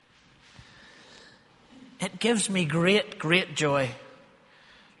It gives me great, great joy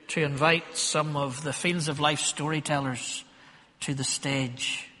to invite some of the Fields of Life storytellers to the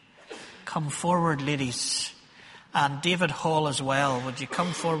stage. Come forward, ladies. And David Hall as well. Would you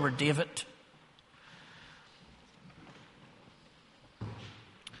come forward, David?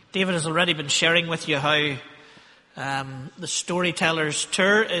 David has already been sharing with you how the Storytellers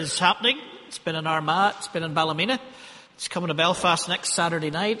Tour is happening. It's been in Armagh, it's been in Ballymena. It's coming to Belfast next Saturday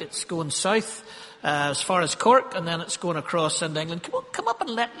night. It's going south as far as Cork, and then it's going across into England. Come up and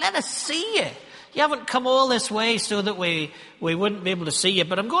let us see you. You haven't come all this way so that we wouldn't be able to see you.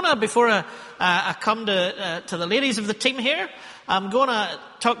 But I'm going to, before I come to the ladies of the team here, I'm going to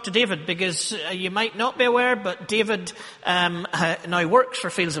talk to David, because you might not be aware, but David now works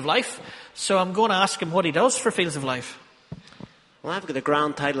for Fields of Life. So I'm going to ask him what he does for Fields of Life. Well, I've got the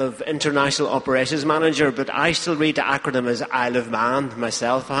grand title of International Operations Manager, but I still read the acronym as Isle of Man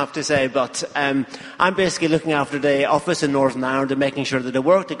myself, I have to say. But I'm basically looking after the office in Northern Ireland and making sure that the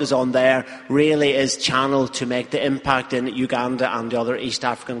work that goes on there really is channeled to make the impact in Uganda and the other East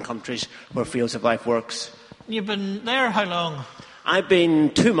African countries where Fields of Life works. You've been there how long? I've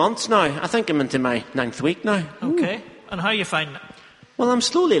been 2 months now. I think I'm into my 9th week now. Okay. Ooh. And how are you finding it? Well, I'm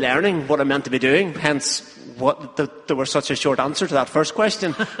slowly learning what I'm meant to be doing, hence there was such a short answer to that first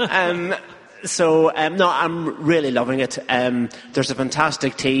question. No, I'm really loving it. There's a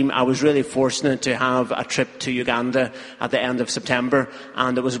fantastic team. I was really fortunate to have a trip to Uganda at the end of September,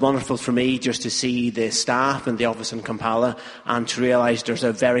 and it was wonderful for me just to see the staff in the office in Kampala and to realise there's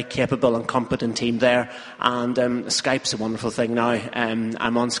a very capable and competent team there. And Skype's a wonderful thing now.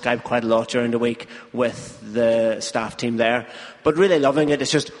 I'm on Skype quite a lot during the week with the staff team there. But really loving it. It's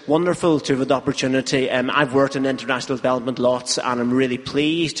just wonderful to have the opportunity. I've worked in international development lots, and I'm really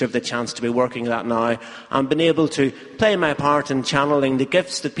pleased to have the chance to be working that now and been able to play my part in channeling the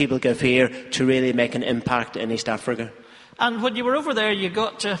gifts that people give here to really make an impact in East Africa. And when you were over there, you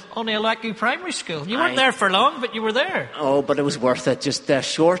got to Onialaku Primary School. You weren't there for long, but you were there. Oh, but it was worth it. Just the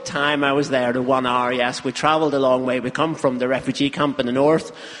short time I was there, the 1 hour, yes. We travelled a long way. We come from the refugee camp in the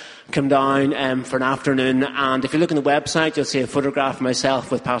north, come down for an afternoon, and if you look on the website, you'll see a photograph of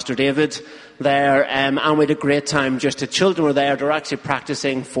myself with Pastor David there, and we had a great time. Just the children were there. They were actually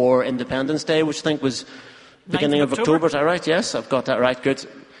practising for Independence Day, which I think was beginning of October. Is that right? Yes, I've got that right. Good.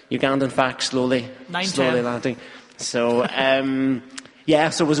 Ugandan facts slowly landing. So,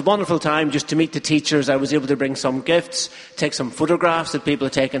 so it was a wonderful time just to meet the teachers. I was able to bring some gifts, take some photographs that people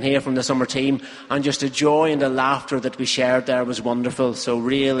had taken here from the summer team, and just the joy and the laughter that we shared there was wonderful. So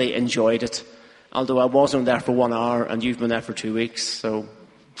really enjoyed it. Although I wasn't there for 1 hour and you've been there for 2 weeks, so...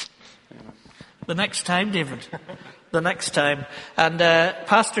 The next time, David. The next time. And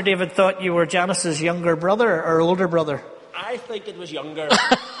Pastor David thought you were Janice's younger brother or older brother. I think it was younger.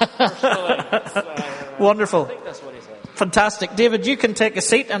 Wonderful. I think that's what he said. Fantastic. David, you can take a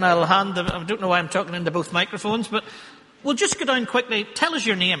seat and I'll hand them. I don't know why I'm talking into both microphones, but we'll just go down quickly. Tell us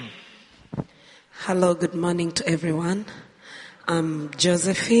your name. Hello, good morning to everyone. I'm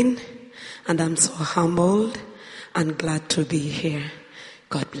Josephine, and I'm so humbled and glad to be here.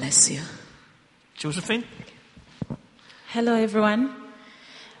 God bless you. Josephine? Hello, everyone.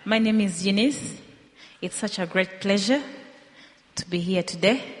 My name is Eunice. It's such a great pleasure to be here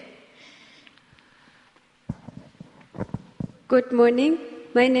today. Good morning.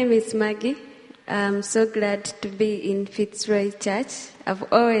 My name is Maggie. I'm so glad to be in Fitzroy Church. I've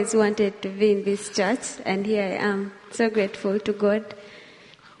always wanted to be in this church, and here I am. So grateful to God.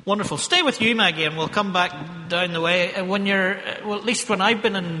 Wonderful. Stay with you, Maggie, and we'll come back down the way. When you're, well, at least when I've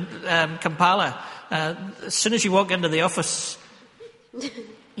been in Kampala, as soon as you walk into the office,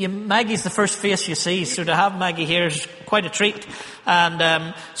 Maggie's the first face you see, so to have Maggie here is quite a treat.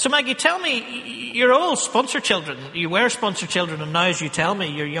 And so Maggie, tell me, you're all sponsor children. You were sponsor children, and now, as you tell me,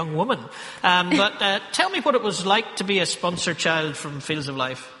 you're a young woman. But tell me what it was like to be a sponsor child from Fields of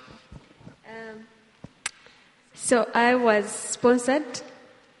Life. So I was sponsored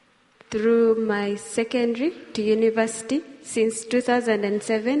through my secondary to university since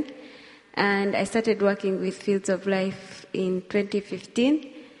 2007, and I started working with Fields of Life in 2015.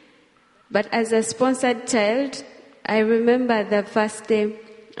 But as a sponsored child, I remember the first day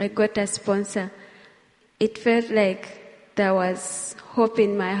I got a sponsor. It felt like there was hope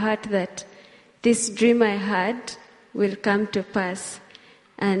in my heart that this dream I had will come to pass.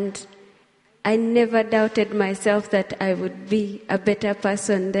 And I never doubted myself that I would be a better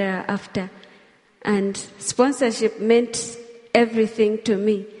person thereafter. And sponsorship meant everything to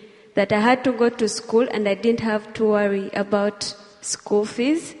me. That I had to go to school and I didn't have to worry about school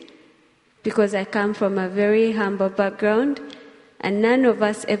fees, because I come from a very humble background, and none of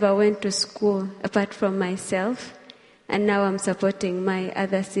us ever went to school apart from myself. And now I'm supporting my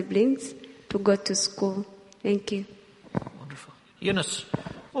other siblings to go to school. Thank you. Wonderful. Eunice,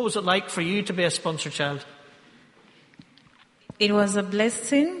 what was it like for you to be a sponsor child? It was a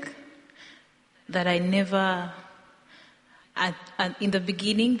blessing that I never, in the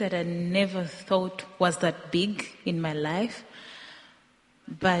beginning, that I never thought was that big in my life.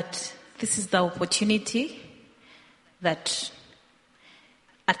 But this is the opportunity that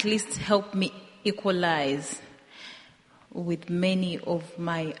at least helped me equalize with many of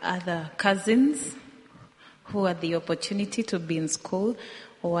my other cousins who had the opportunity to be in school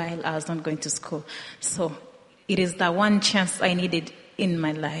while I was not going to school. So it is the one chance I needed in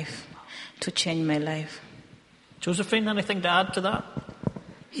my life to change my life. Josephine, anything to add to that?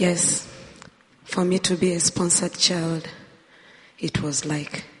 Yes. For me to be a sponsored child, it was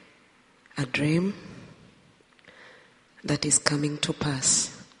like a dream that is coming to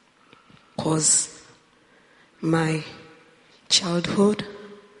pass. Because my childhood,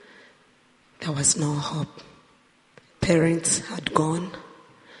 there was no hope. Parents had gone.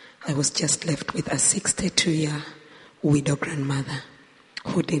 I was just left with a 62-year widow grandmother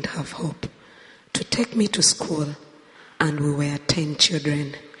who didn't have hope to take me to school, and we were 10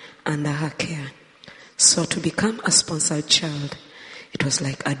 children under her care. So to become a sponsored child, it was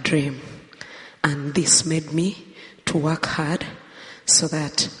like a dream. And this made me to work hard so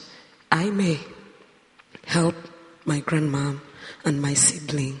that I may help my grandmom and my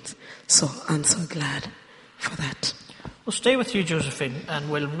siblings. So I'm so glad for that. We'll stay with you, Josephine,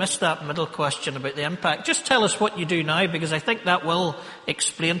 and we'll miss that middle question about the impact. Just tell us what you do now, because I think that will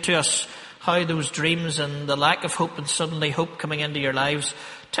explain to us how those dreams and the lack of hope and suddenly hope coming into your lives.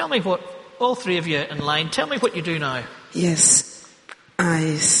 Tell me what, all three of you in line, tell me what you do now. Yes,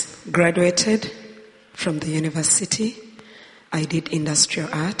 I graduated from the university. I did industrial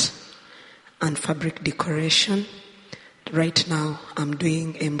art and fabric decoration. Right now I'm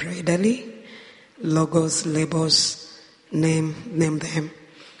doing embroidery, logos, labels, name them.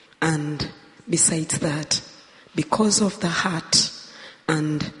 And besides that, because of the heart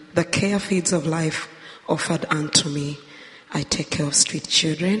and the care Fields of Life offered unto me, I take care of street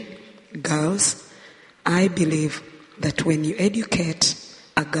children, girls. I believe that when you educate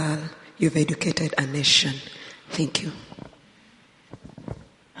a girl, you've educated a nation. Thank you.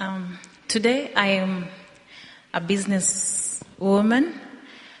 Today I am a business woman.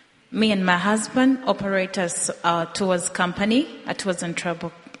 Me and my husband operate a tours company, a tours and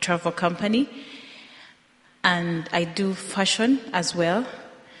travel company. And I do fashion as well.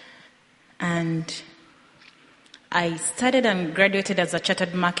 And I started and graduated as a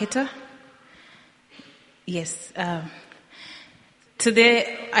chartered marketer. Yes.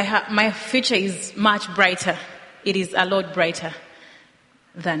 Today, my future is much brighter. It is a lot brighter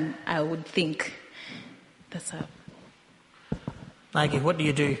than I would think. That's all. Maggie, what do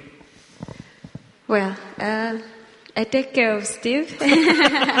you do? Well, I take care of Steve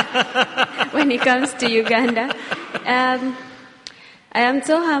when he comes to Uganda. I am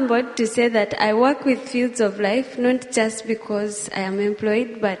so humbled to say that I work with Fields of Life, not just because I am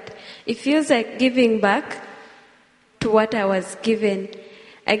employed, but it feels like giving back to what I was given.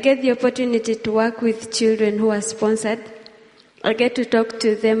 I get the opportunity to work with children who are sponsored. I get to talk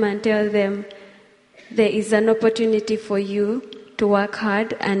to them and tell them there is an opportunity for you to work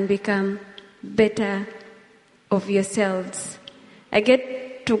hard and become better of yourselves. I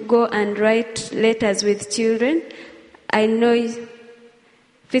get to go and write letters with children. I know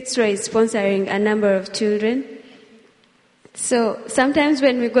Fitzroy is sponsoring a number of children. So sometimes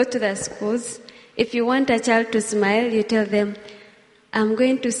when we go to the schools, if you want a child to smile, you tell them, I'm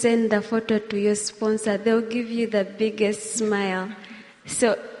going to send the photo to your sponsor. They'll give you the biggest smile.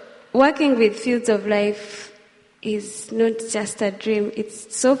 So working with Fields of Life is not just a dream.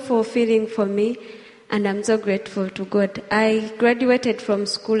 It's so fulfilling for me, and I'm so grateful to God. I graduated from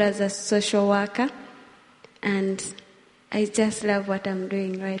school as a social worker, and I just love what I'm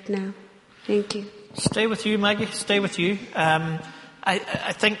doing right now. Thank you. Stay with you, Maggie. Stay with you.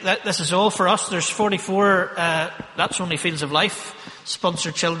 I think that this is all for us. There's 44, that's only Fields of Life,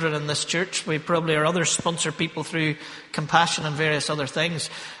 sponsor children in this church. We probably are others sponsor people through Compassion and various other things.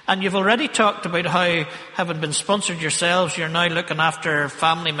 And you've already talked about how, having been sponsored yourselves, you're now looking after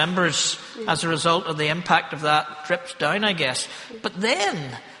family members as a result of the impact of that drips down, I guess. But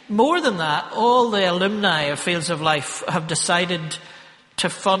then, more than that, all the alumni of Fields of Life have decided to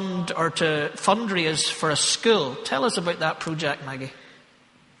fund or to fundraise for a school. Tell us about that project, Maggie.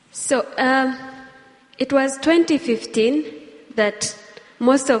 So, it was 2015 that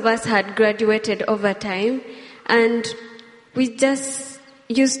most of us had graduated over time, and we just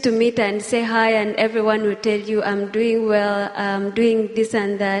used to meet and say hi, and everyone would tell you, I'm doing well, I'm doing this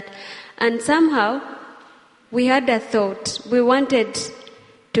and that. And somehow, we had a thought. We wanted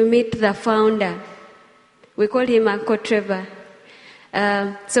to meet the founder. We call him Uncle Trevor.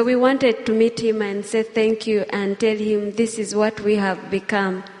 So we wanted to meet him and say thank you and tell him this is what we have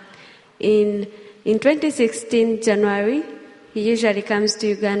become. In 2016, January, he usually comes to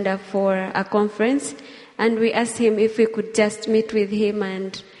Uganda for a conference, and we asked him if we could just meet with him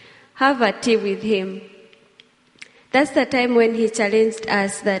and have a tea with him. That's the time when he challenged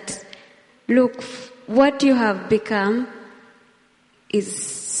us that, look, what you have become is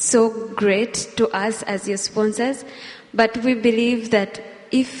so great to us as your sponsors, but we believe that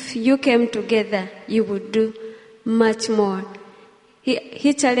if you came together, you would do much more.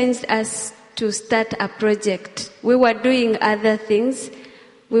 He challenged us to start a project. We were doing other things.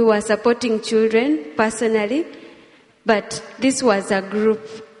 We were supporting children personally, but this was a group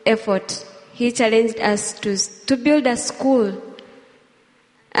effort. He challenged us to build a school,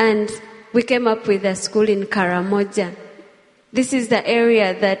 and we came up with a school in Karamoja. This is the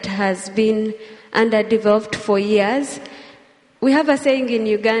area that has been underdeveloped for years. We have a saying in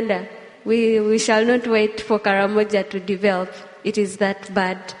Uganda, we shall not wait for Karamoja to develop. It is that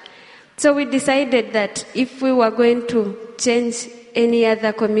bad. So we decided that if we were going to change any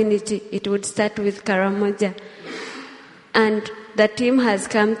other community, it would start with Karamoja. And the team has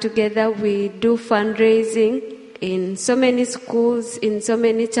come together. We do fundraising in so many schools, in so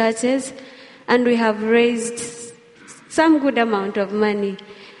many churches, and we have raised some good amount of money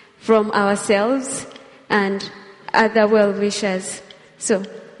from ourselves and other well-wishers. So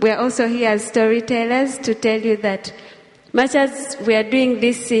we are also here as storytellers to tell you that much as we are doing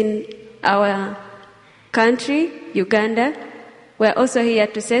this in our country, Uganda, we are also here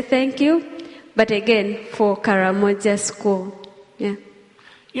to say thank you, but again, for Karamoja School. Yeah.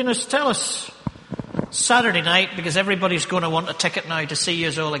 Eunice, tell us, Saturday night, because everybody's going to want a ticket now to see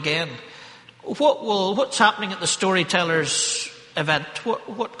you all again, what's happening at the Storytellers event?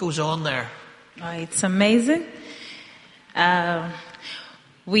 What goes on there? It's amazing.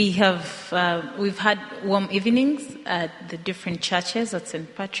 We've had warm evenings at the different churches at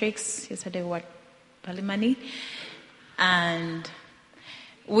St. Patrick's. Yesterday we were at Balimani, and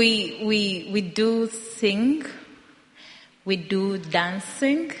we do sing, we do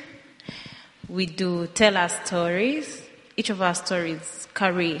dancing, we do tell our stories. Each of our stories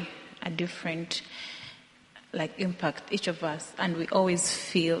carry a different impact, each of us, and we always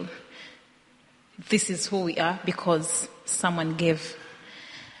feel this is who we are because someone gave.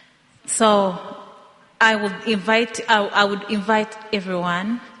 So I would invite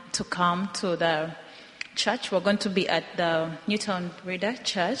everyone to come to the church. We're going to be at the Newtown Breda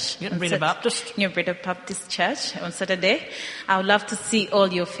Church. New Breda Baptist Church on Saturday. I would love to see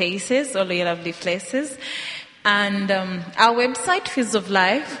all your faces, all your lovely faces. And our website, Fields of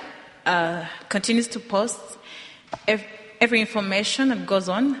Life, continues to post every information that goes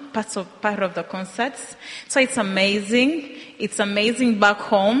on, part of the concerts. So it's amazing. It's amazing back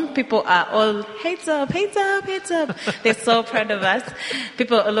home. People are all, heads up, heads up, heads up. They're so proud of us.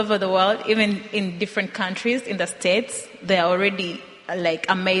 People all over the world, even in different countries, in the States, they are already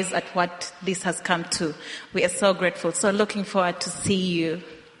amazed at what this has come to. We are so grateful. So looking forward to see you.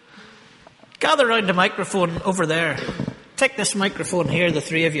 Gather around the microphone over there. Take this microphone here, the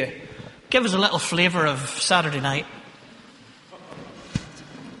three of you. Give us a little flavour of Saturday night.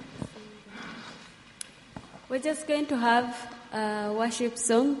 We're just going to have a worship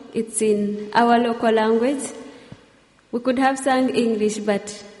song. It's in our local language. We could have sung English,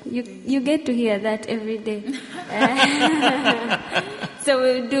 but you get to hear that every day. So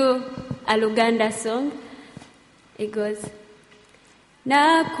we'll do a Luganda song. It goes,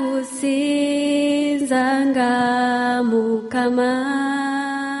 Nakusinzanga Mukama,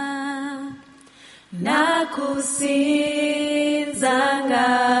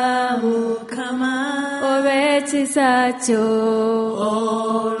 Nakusinzanga Mukama, Orechisacho,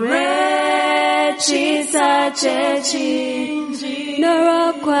 Orechisachechinji,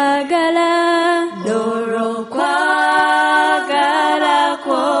 Norokwagala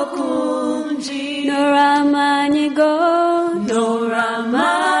Kwokunji, Noramanyigo,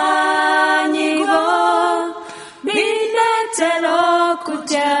 Binetelo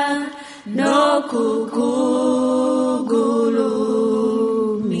Kutya,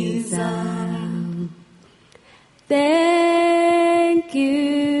 Nokugulumiza. Thank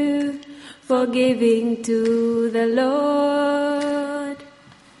you for giving to the Lord.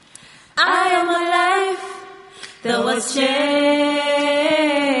 I am alive, that was changed.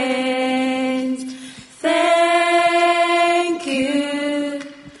 Thank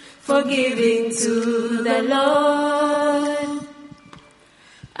for giving to the Lord.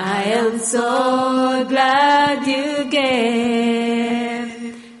 I am so glad you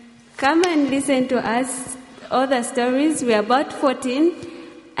gave. Come and listen to us, other stories. We are about 14,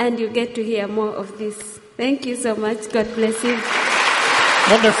 and you get to hear more of this. Thank you so much. God bless you.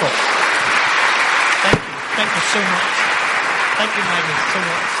 Wonderful. Thank you. Thank you so much. Thank you, Maggie, so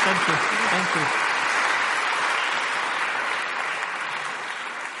much. Thank you. Thank you.